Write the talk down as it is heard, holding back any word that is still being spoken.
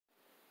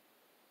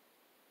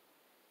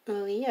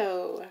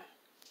Leo,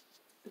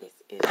 this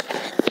is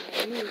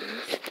our news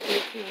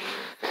review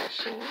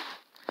session.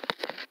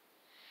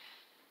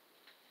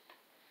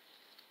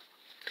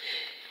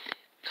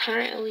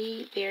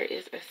 Currently, there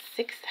is a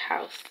 6th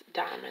house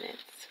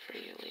dominance for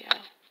you,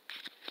 Leo.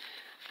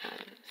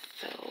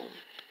 So,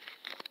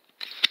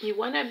 you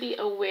want to be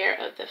aware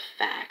of the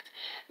fact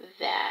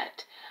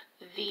that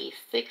the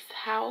 6th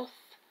house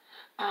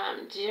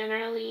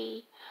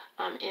generally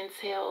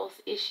entails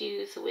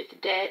issues with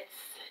debts,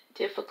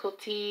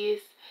 difficulties,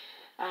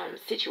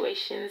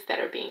 situations that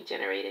are being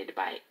generated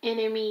by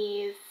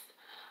enemies,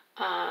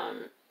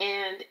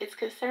 and it's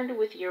concerned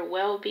with your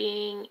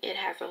well-being. It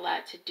has a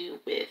lot to do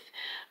with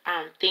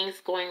things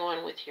going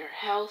on with your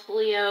health,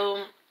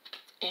 Leo,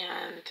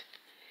 and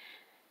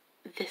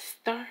the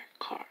Star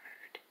card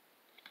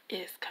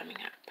is coming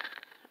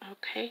up.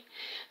 Okay,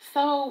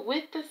 so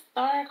with the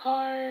Star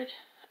card,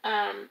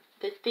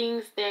 the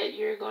things that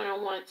you're going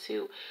to want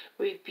to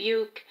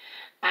rebuke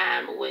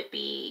would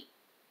be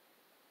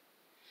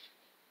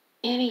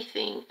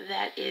anything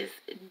that is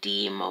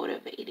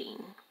demotivating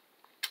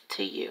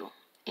to you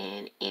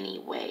in any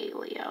way,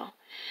 Leo.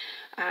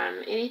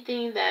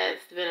 Anything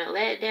that's been a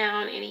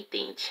letdown,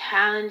 anything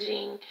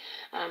challenging.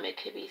 It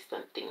could be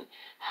something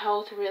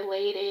health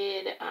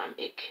related.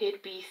 It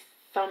could be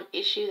some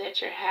issue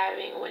that you're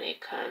having when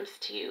it comes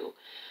to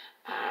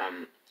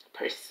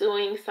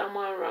pursuing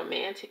someone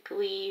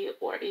romantically,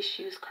 or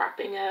issues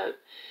cropping up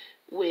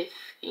with,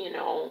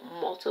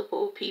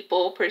 multiple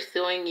people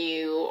pursuing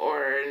you,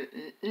 or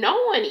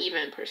no one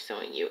even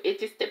pursuing you. It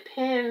just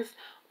depends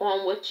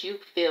on what you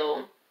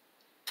feel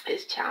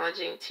is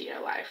challenging to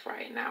your life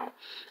right now,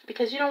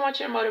 because you don't want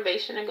your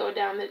motivation to go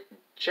down the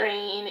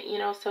drain,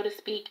 so to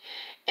speak.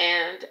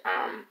 And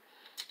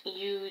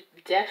you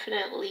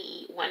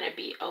definitely want to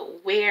be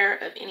aware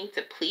of any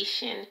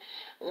depletion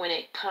when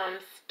it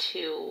comes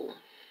to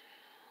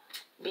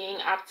being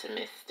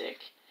optimistic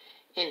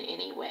in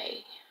any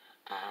way.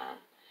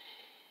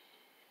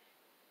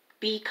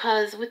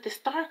 Because with the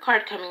Star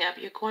card coming up,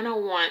 you're going to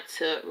want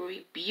to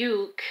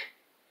rebuke,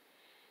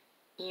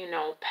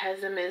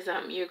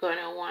 pessimism. You're going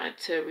to want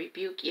to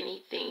rebuke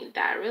anything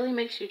that really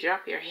makes you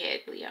drop your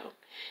head, Leo,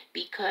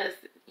 because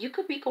you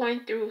could be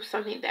going through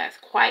something that's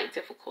quite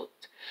difficult.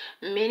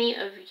 Many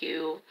of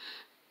you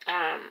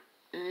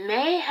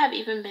may have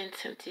even been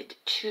tempted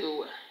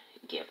to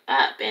give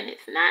up, and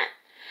it's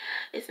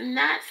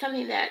not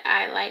something that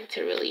I like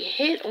to really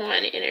hit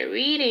on in a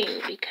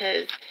reading,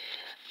 because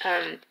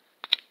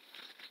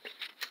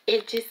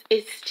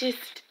it's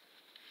just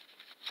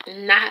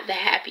not the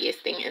happiest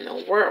thing in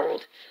the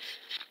world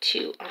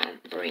to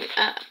bring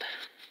up.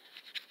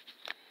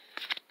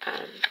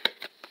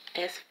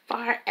 As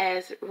far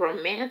as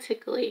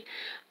romantically,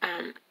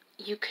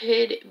 you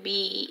could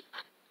be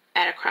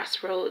at a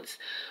crossroads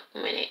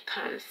when it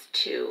comes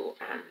to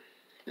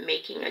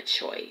making a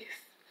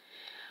choice,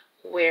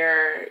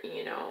 where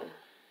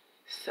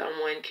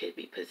someone could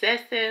be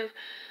possessive,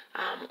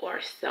 or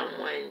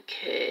someone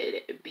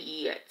could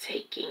be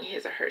taking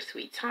his or her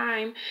sweet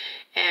time,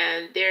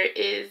 and there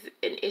is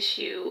an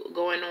issue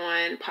going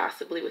on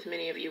possibly with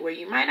many of you where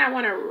you might not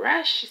want to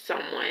rush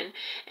someone,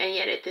 and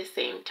yet at the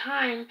same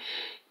time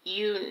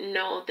you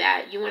know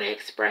that you want to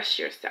express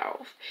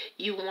yourself.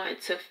 You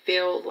want to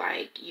feel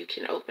like you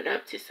can open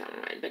up to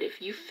someone, but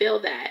if you feel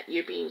that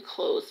you're being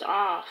closed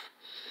off,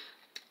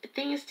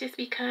 things just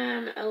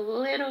become a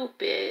little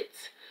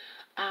bit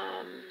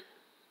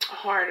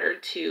harder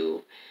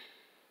to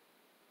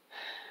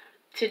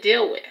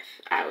deal with,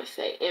 I would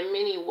say, in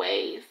many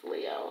ways,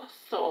 Leo.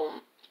 So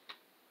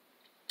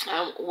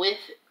with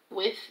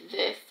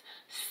this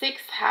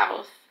 6th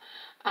house,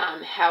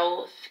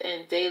 health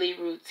and daily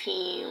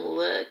routine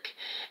look,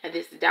 and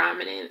this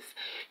dominance,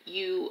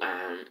 you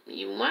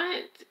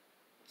want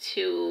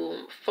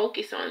to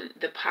focus on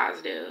the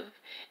positive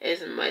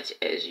as much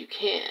as you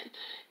can,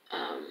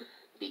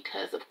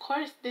 because of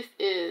course this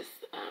is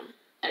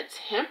a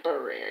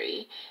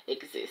temporary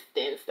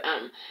existence.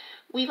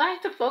 We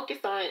like to focus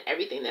on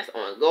everything that's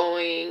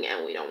ongoing,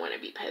 and we don't want to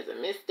be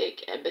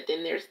pessimistic. But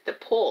then there's the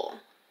pull.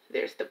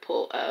 There's the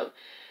pull of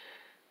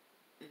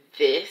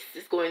this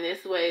is going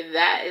this way,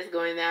 that is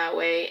going that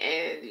way,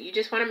 and you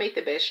just want to make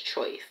the best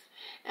choice.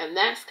 And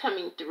that's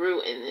coming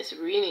through in this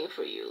reading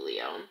for you,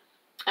 Leo.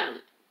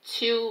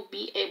 To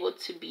be able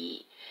to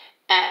be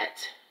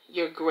at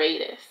your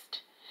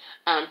greatest,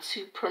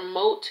 to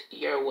promote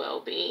your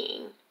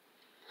well-being.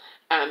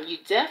 You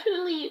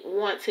definitely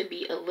want to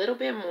be a little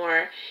bit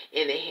more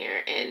in the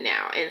here and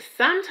now. And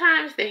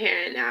sometimes the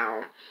here and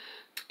now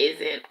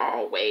isn't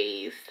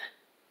always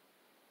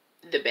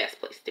the best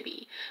place to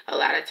be. A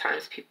lot of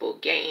times people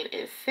gain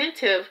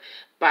incentive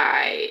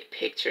by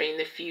picturing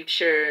the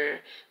future,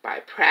 by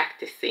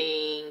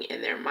practicing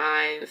in their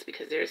minds,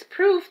 because there's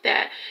proof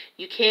that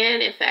you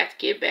can, in fact,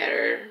 get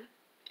better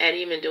at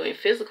even doing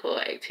physical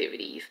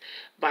activities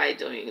by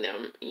doing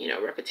them,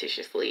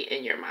 repetitiously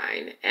in your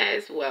mind,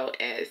 as well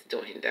as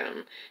doing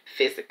them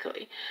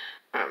physically.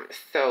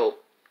 So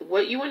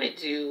what you want to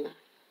do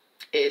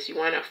is you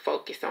want to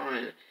focus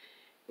on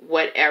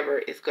whatever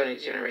is going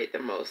to generate the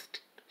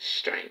most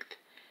strength,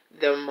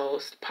 the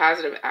most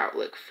positive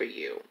outlook for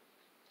you,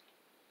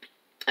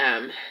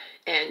 and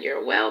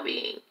your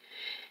well-being.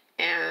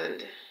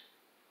 And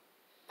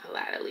a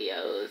lot of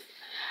Leos,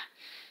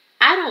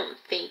 I don't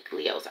think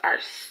Leos are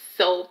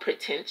so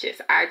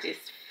pretentious. I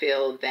just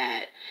feel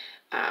that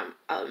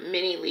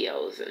many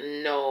Leos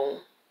know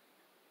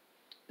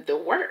the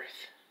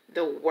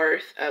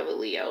worth of a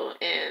Leo,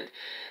 and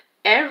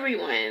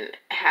everyone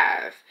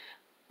has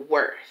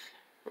worth,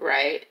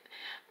 right?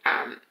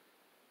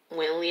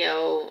 When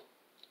Leo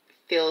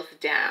feels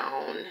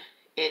down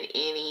in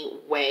any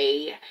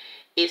way,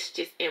 it's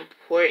just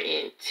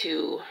important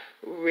to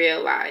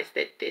realize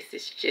that this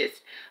is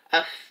just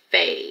a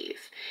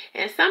phase.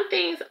 And some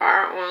things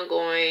are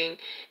ongoing,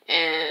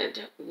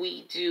 and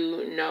we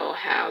do know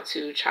how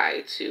to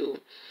try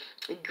to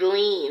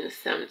glean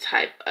some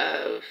type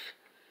of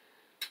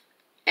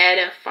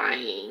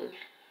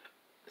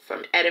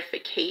some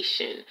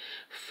edification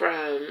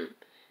from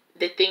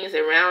the things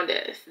around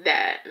us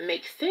that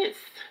make sense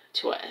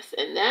to us.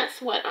 And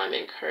that's what I'm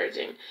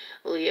encouraging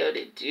Leo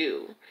to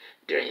do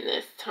during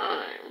this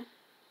time.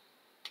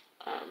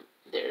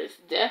 There's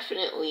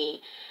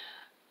definitely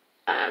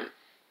a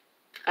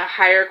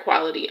higher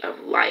quality of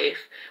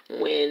life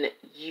when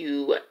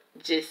you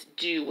just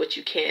do what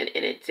you can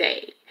in a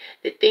day.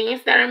 The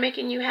things that are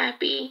making you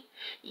happy,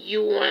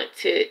 you want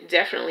to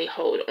definitely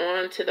hold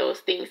on to those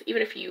things.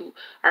 Even if you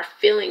are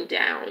feeling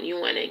down, you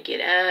want to get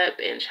up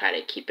and try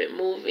to keep it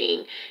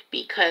moving,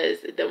 because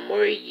the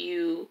more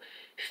you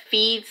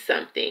feed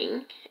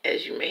something,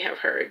 as you may have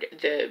heard,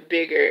 the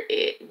bigger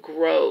it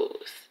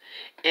grows.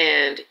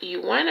 And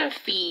you want to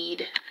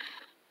feed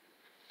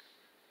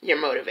your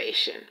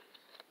motivation.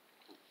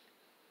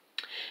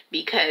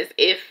 Because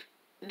if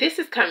this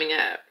is coming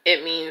up,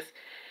 it means,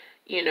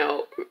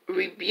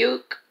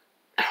 rebuke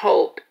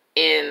hope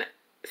in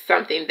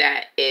something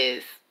that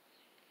is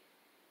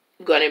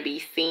going to be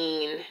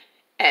seen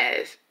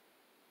as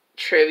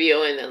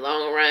trivial in the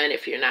long run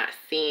if you're not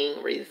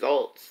seeing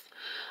results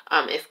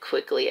as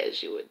quickly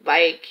as you would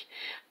like.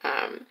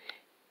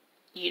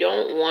 You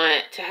don't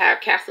want to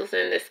have castles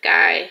in the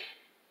sky.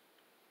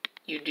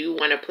 You do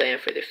want to plan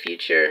for the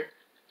future.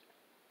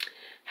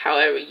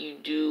 However, you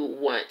do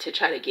want to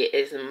try to get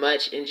as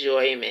much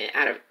enjoyment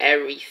out of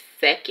every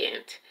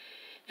second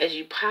as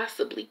you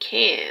possibly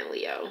can,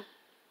 Leo.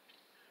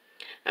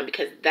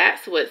 Because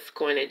that's what's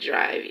going to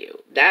drive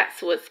you.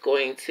 That's what's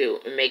going to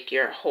make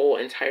your whole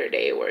entire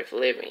day worth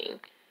living.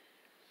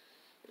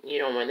 You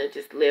don't want to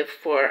just live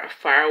for a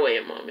faraway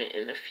moment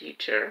in the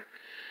future.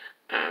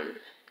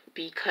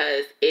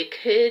 Because it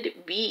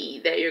could be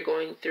that you're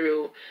going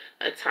through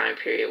a time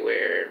period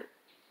where,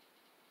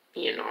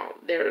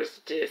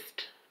 there's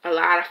just a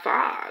lot of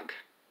fog.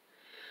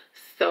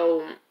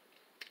 So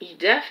you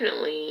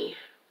definitely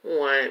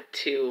want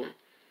to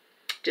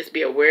just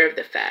be aware of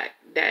the fact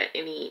that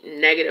any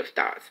negative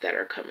thoughts that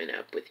are coming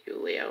up with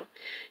you, Leo,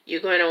 you're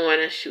going to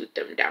want to shoot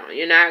them down.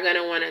 You're not going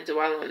to want to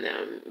dwell on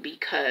them,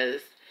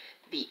 because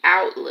the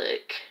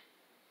outlook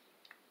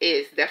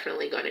is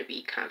definitely going to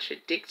be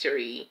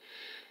contradictory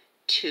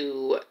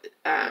to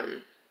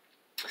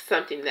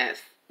something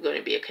that's going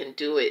to be a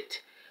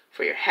conduit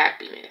for your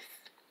happiness,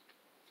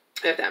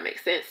 if that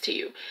makes sense to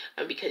you.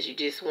 Because you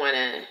just want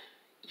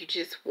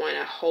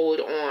to hold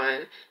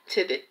on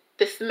to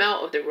the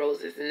smell of the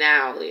roses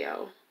now,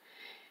 Leo.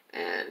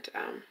 And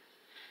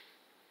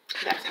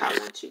that's how I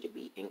want you to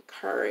be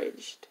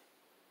encouraged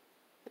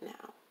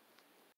now.